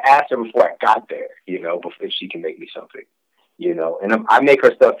ready? But I asked her before I got there, before if she can make me something, and I make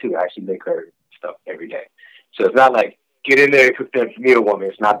her stuff too. I actually make her stuff every day. So it's not like, get in there and cook that for me, a woman.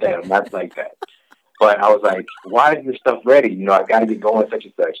 It's not that. I'm not like that. But I was like, why is this stuff ready? I got to get going such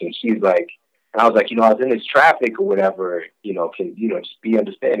and such. And she's like, and I was like, I was in this traffic or whatever, can, just be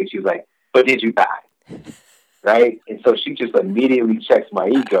understanding. She was like, but did you die? Right? And so she just immediately checks my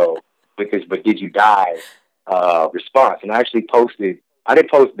ego because, but did you die response. And I actually I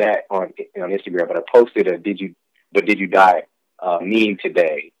didn't post that on Instagram, but I posted a did you die meme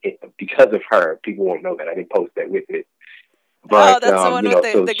today. Because of her, people won't know that. I didn't post that with it. Oh, But, that's the one with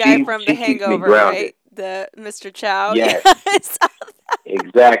so the guy from The she keeps me Hangover, grounded. right? The Mr. Chow. Yeah. Yes,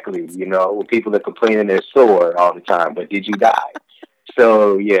 exactly. When people are complaining they're sore all the time, but did you die?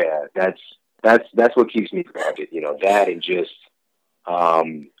 So yeah, that's what keeps me grounded. That and just,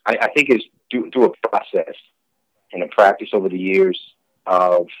 I think it's through a process and a practice over the years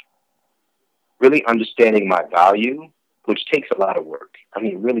of really understanding my value, which takes a lot of work. I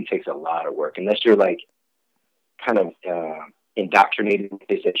mean, it really takes a lot of work unless you're like kind of indoctrinated with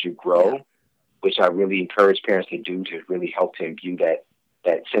this as you Yeah. grow, which I really encourage parents to do to really help to imbue that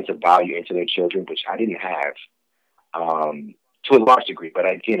sense of value into their children, which I didn't have to a large degree. But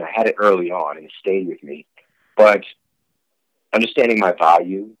again, I had it early on and it stayed with me. But understanding my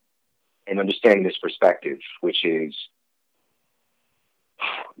value and understanding this perspective, which is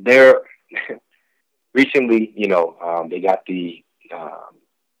there recently, they got the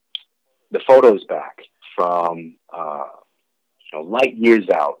photos back from light years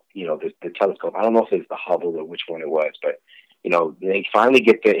out, the telescope. I don't know if it's the Hubble or which one it was, but they finally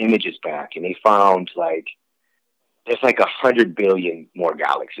get the images back, and they found like there's like 100 billion more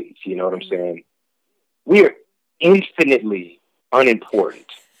galaxies. You know what I'm saying? We're infinitely unimportant,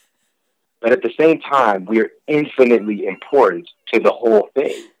 but at the same time, we're infinitely important to the whole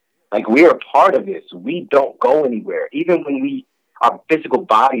thing. Like we are part of this. We don't go anywhere, even when our physical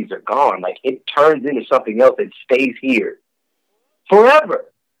bodies are gone. Like it turns into something else that stays here forever.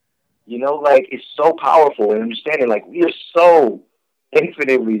 Like it's so powerful and understanding like we are so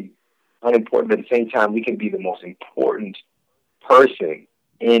infinitely unimportant, but at the same time we can be the most important person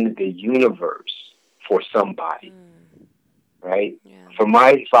in the universe for somebody, right? Yeah. For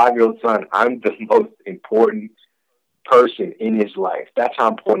my 5-year-old son, I'm the most important person in his life. That's how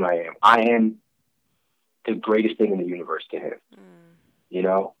important I am. I am the greatest thing in the universe to him,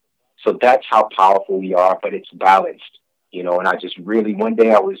 So that's how powerful we are, but it's balanced. And I just really, one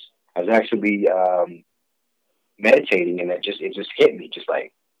day I was actually meditating, and it just hit me, just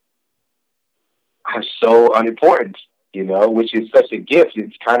like, I'm so unimportant, which is such a gift.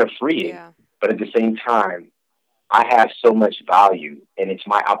 It's kind of freeing, Yeah. but at the same time, I have so much value, and it's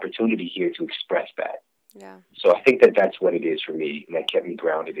my opportunity here to express that. Yeah. So I think that that's what it is for me, and that kept me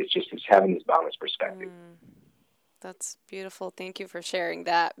grounded. It's having this balanced perspective. That's beautiful. Thank you for sharing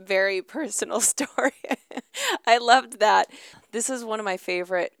that very personal story. I loved that. This is one of my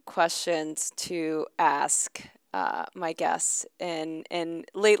favorite questions to ask my guests, and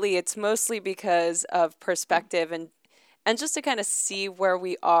lately it's mostly because of perspective and just to kind of see where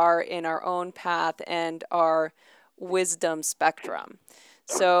we are in our own path and our wisdom spectrum.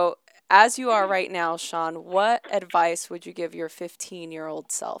 So, as you are right now, Shawn, what advice would you give your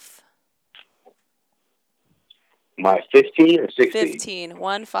 15-year-old self? My 15 or 16? 15,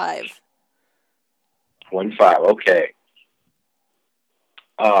 1 5. 1-5. Okay.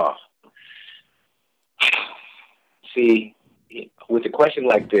 Uh, See, with a question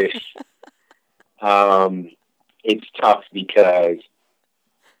like this, um, it's tough because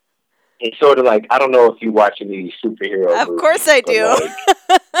it's sort of like, I don't know if you watch any of these superhero Of course movies, I but do.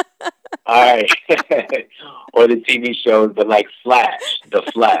 like, I or the TV shows, but like The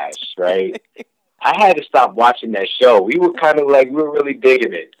Flash, right? I had to stop watching that show. We were kind of like, we were really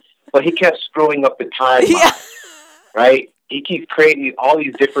digging it, but he kept screwing up the Yeah. timeline, right? He keeps creating all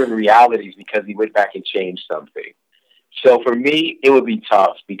these different realities because he went back and changed something. So for me, it would be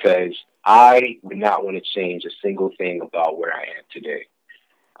tough because I would not want to change a single thing about where I am today.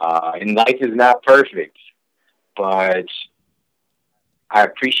 And life is not perfect, but I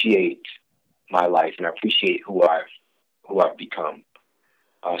appreciate my life, and I appreciate who I've become.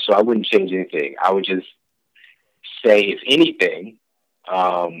 So I wouldn't change anything. I would just say, if anything,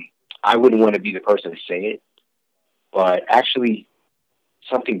 I wouldn't want to be the person to say it, but actually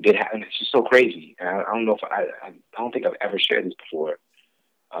something did happen. It's just so crazy. And I don't know if I don't think I've ever shared this before.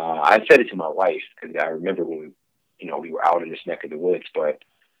 I said it to my wife because I remember when we were out in this neck of the woods, but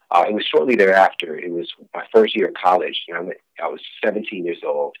it was shortly thereafter. It was my first year of college. I was 17 years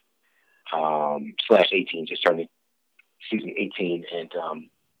old, slash 18, just turning, 18. And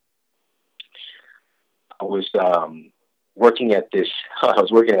I was working at this, I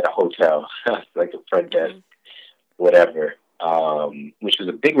was working at a hotel, like a front desk, whatever, which was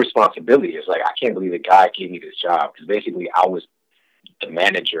a big responsibility. It's like, I can't believe the guy gave me this job, because basically I was the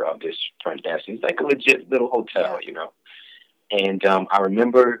manager of this front desk. It's like a legit little hotel, And I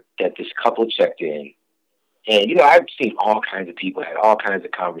remember that this couple checked in, and I've seen all kinds of people, had all kinds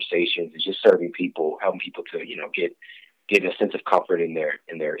of conversations, and just serving people, helping people to get a sense of comfort in their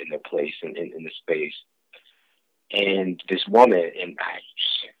place and in the space. And this woman, and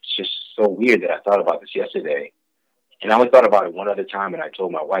it's just so weird that I thought about this yesterday, and I only thought about it one other time, and I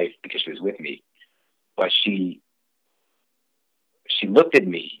told my wife because she was with me, but she looked at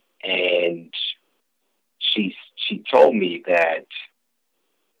me, and she told me that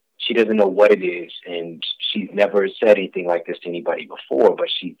she doesn't know what it is, and she's never said anything like this to anybody before, but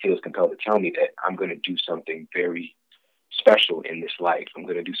she feels compelled to tell me that I'm going to do something very special in this life. I'm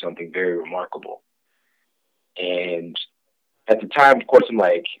going to do something very remarkable. And at the time, of course, I'm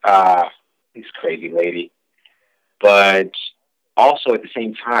like, this crazy lady. But also at the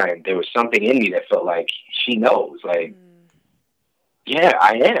same time, there was something in me that felt like she knows. Like, yeah,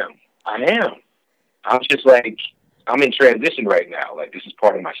 I am. I'm just like, I'm in transition right now. Like, this is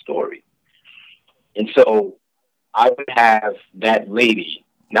part of my story. And so I would have that lady,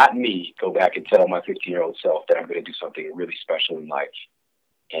 not me, go back and tell my 15-year-old self that I'm going to do something really special in life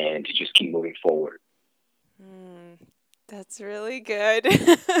and to just keep moving forward. That's really good.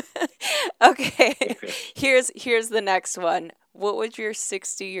 Okay, here's the next one. What would your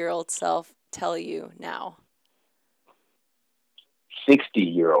 60-year-old self tell you now?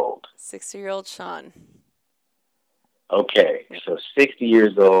 60-year-old. 60-year-old Shawn. Okay, so 60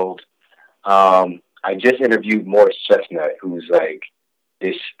 years old. I just interviewed Morris Chestnut, who's like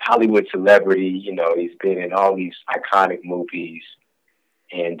this Hollywood celebrity. He's been in all these iconic movies.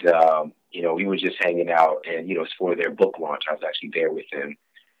 And, we were just hanging out, and, it's for their book launch. I was actually there with him.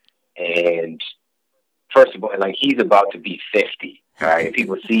 And first of all, like, he's about to be 50, right? And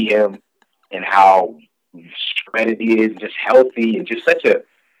people see him and how shredded he is, just healthy, and just such a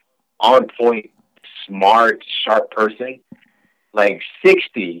on-point, smart, sharp person. Like,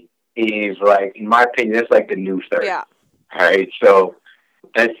 60 is, like, in my opinion, that's like the new 30. Yeah. All right, so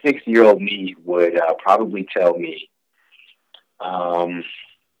that 60-year-old me would probably tell me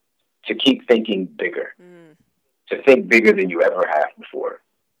to keep thinking bigger, to think bigger than you ever have before.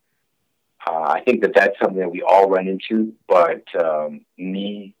 I think that that's something that we all run into, but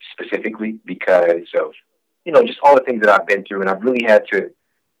me specifically because of, just all the things that I've been through, and I really had to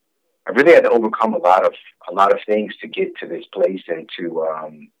overcome a lot of things to get to this place and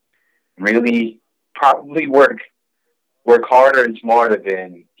to really probably work harder and smarter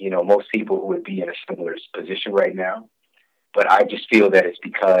than, most people who would be in a similar position right now. But I just feel that it's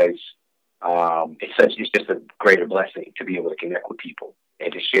because it's just a greater blessing to be able to connect with people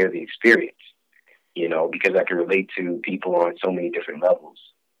and to share the experience, because I can relate to people on so many different levels.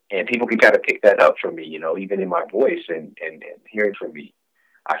 And people can kind of pick that up from me, even in my voice and hearing from me,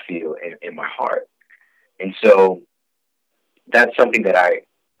 I feel in my heart. And so that's something that I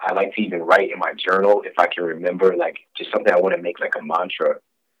like to even write in my journal if I can remember, like just something I want to make like a mantra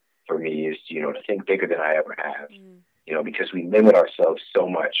for me is, to think bigger than I ever have, because we limit ourselves so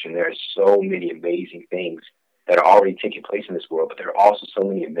much and there are so many amazing things that are already taking place in this world, but there are also so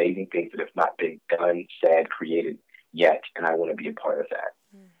many amazing things that have not been done, said, created yet, and I want to be a part of that.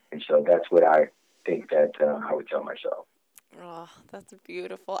 And so that's what I think that I would tell myself. Oh, that's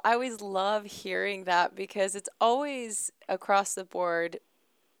beautiful. I always love hearing that because it's always across the board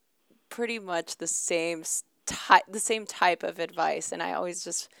pretty much the same type of advice, and I always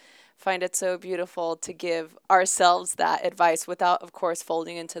just find it so beautiful to give ourselves that advice without, of course,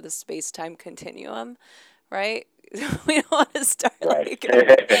 folding into the space-time continuum, right? We don't want to start Right.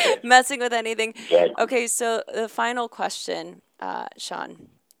 like messing with anything. Exactly. Okay, so the final question, Shawn,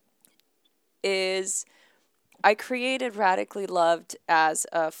 is I created Radically Loved as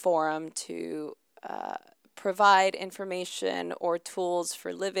a forum to provide information or tools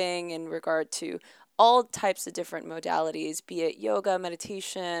for living in regard to all types of different modalities, be it yoga,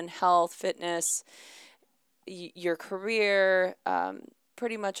 meditation, health, fitness, your career,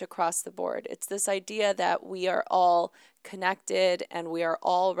 pretty much across the board. It's this idea that we are all connected and we are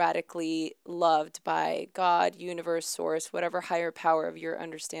all radically loved by God, universe, source, whatever higher power of your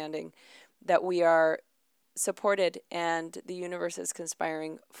understanding, that we are supported and the universe is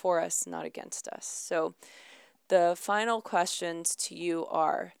conspiring for us, not against us. So the final questions to you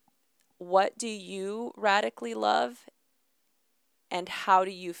are, what do you radically love and how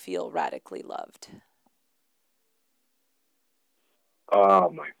do you feel radically loved? Oh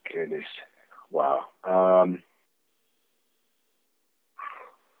my goodness. Wow.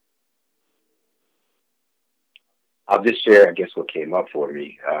 I'll just share, I guess, what came up for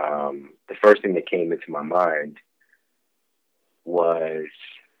me. The first thing that came into my mind was,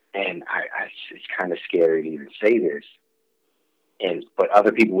 and it's kind of scary to even say this, but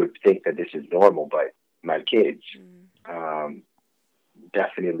other people would think that this is normal, but my kids, um,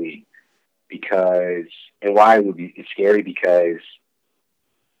 definitely, because, and why it would be it's scary because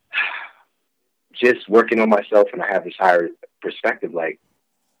just working on myself and I have this higher perspective, like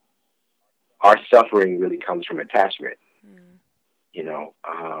our suffering really comes from attachment,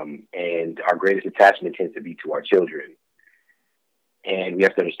 and our greatest attachment tends to be to our children. And we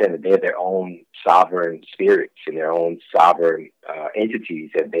have to understand that they're their own sovereign spirits and their own sovereign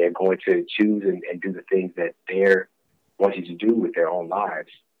entities, that they're going to choose and do the things that they're wanting to do with their own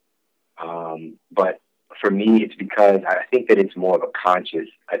lives. But for me, it's because I think that it's more of a conscious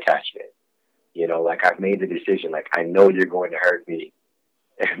attachment. Like I've made the decision, like I know you're going to hurt me,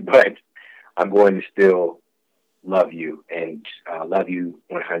 but I'm going to still love you and love you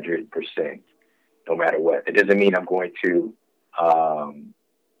 100%, no matter what. It doesn't mean I'm going to, um,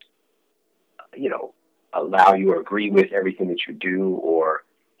 allow you or agree with everything that you do or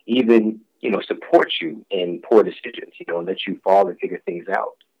even, support you in poor decisions, let you fall and figure things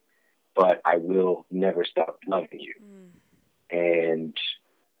out. But I will never stop loving you. And,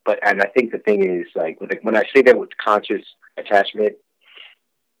 and I think the thing is, like, when I say that with conscious attachment,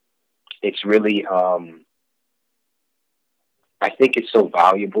 it's really, I think it's so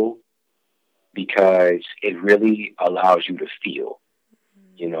valuable because it really allows you to feel,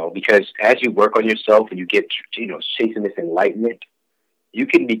 because as you work on yourself and you get, chasing this enlightenment, you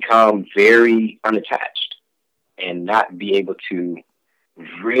can become very unattached and not be able to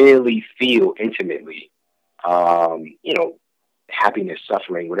really feel intimately, happiness,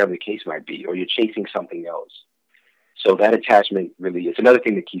 suffering, whatever the case might be, or you're chasing something else. So that attachment really is another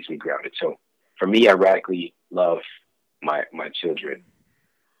thing that keeps me grounded. So for me, I radically love my children.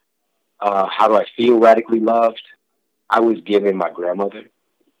 How do I feel radically loved? I was given my grandmother.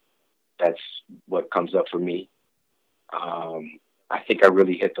 That's what comes up for me. I think I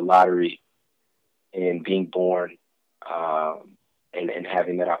really hit the lottery in being born, and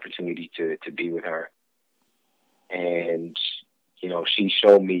having that opportunity to be with her. And,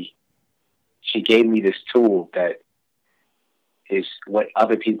 she gave me this tool that is what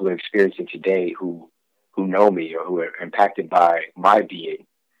other people are experiencing today who know me or who are impacted by my being.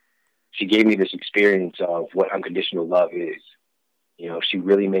 She gave me this experience of what unconditional love is. You know, she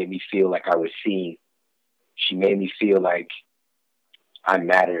really made me feel like I was seen. She made me feel like I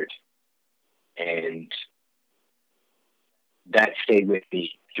mattered. And that stayed with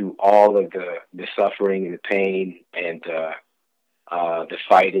me through all of the suffering and the pain and the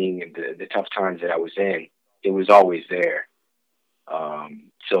fighting and the tough times that I was in. It was always there.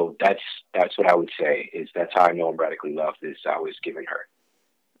 So that's what I would say, is that's how I know I'm radically loved, is I was giving her.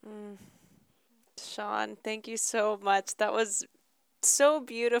 Shawn, thank you so much. That was so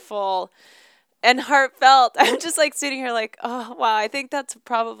beautiful and heartfelt. I'm just like sitting here like, oh, wow. I think that's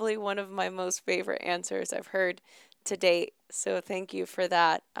probably one of my most favorite answers I've heard to date. So thank you for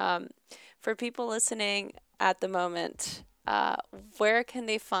that. For people listening at the moment, where can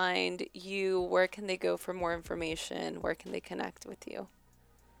they find you? Where can they go for more information? Where can they connect with you?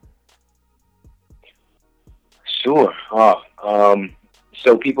 Sure.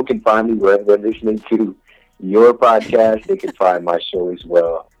 So people can find me wherever they're listening to your podcast. They can find my show as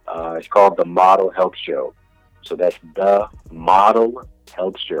well. It's called The Model Health Show. So that's The Model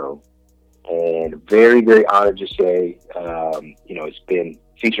Health Show. And very, very honored to say, it's been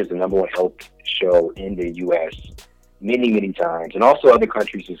featured as the number one health show in the U.S. many, many times, and also other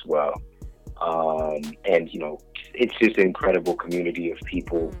countries as well. And it's just an incredible community of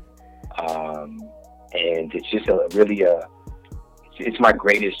people. And it's just it's my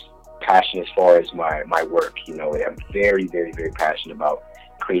greatest passion as far as my work. I'm very, very, very passionate about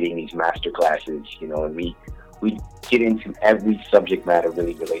creating these master classes, and we get into every subject matter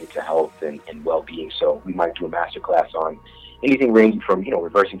really related to health and well-being. So we might do a master class on anything ranging from,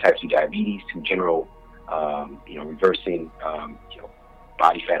 reversing type 2 diabetes to general, reversing,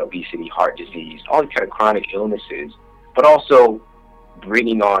 body fat, obesity, heart disease, all these kind of chronic illnesses, but also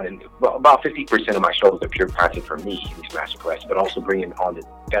bringing on, and about 50% of my shows are pure content for me in these master classes, but also bringing on the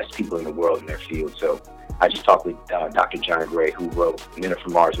best people in the world in their field. So I just talked with Dr. John Gray, who wrote Men Are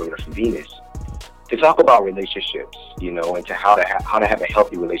From Mars, Women Are From Venus, to talk about relationships, and to how to have a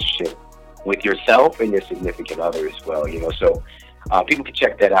healthy relationship with yourself and your significant other as well. So people can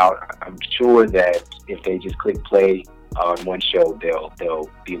check that out. I'm sure that if they just click play on one show, they'll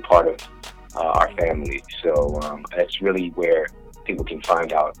be a part of our family. So that's really where people can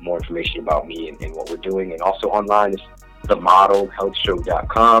find out more information about me and what we're doing. And also online is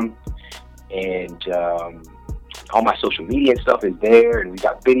themodelhealthshow.com. And all my social media and stuff is there. And we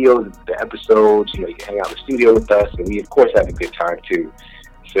got videos of the episodes. You can hang out in the studio with us. And we, of course, have a good time, too.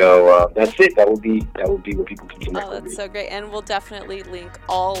 So that's it. That would be where people can connect with me. That's so great. And we'll definitely link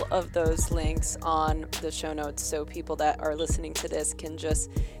all of those links on the show notes, so people that are listening to this can just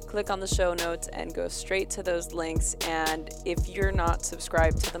click on the show notes and go straight to those links. And if you're not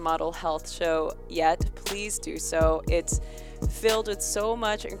subscribed to the Model Health Show yet, please do so. It's filled with so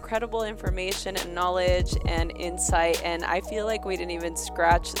much incredible information and knowledge and insight, and I feel like we didn't even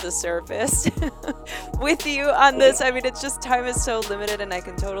scratch the surface with you on this. I mean, it's just, time is so limited, and I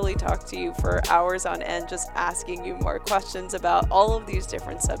can totally talk to you for hours on end just asking you more questions about all of these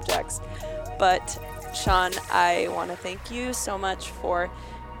different subjects. But Shawn, I want to thank you so much for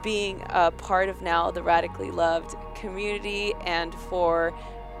being a part of now the Radically Loved community, and for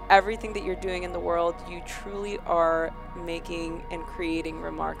everything that you're doing in the world. You truly are making and creating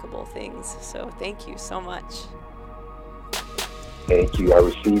remarkable things. So thank you so much. Thank you. I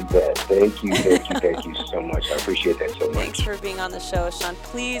received that. Thank you so much. I appreciate that so much. Thanks for being on the show, Shawn.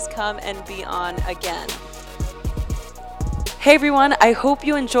 Please come and be on again. Hey everyone, I hope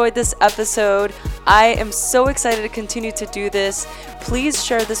you enjoyed this episode. I am so excited to continue to do this. Please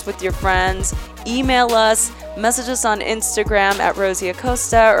share this with your friends. Email us, message us on Instagram at Rosie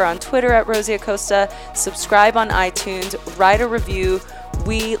Acosta or on Twitter at Rosie Acosta. Subscribe on iTunes, write a review.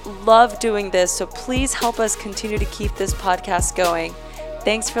 We love doing this, so please help us continue to keep this podcast going.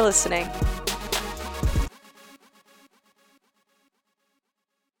 Thanks for listening.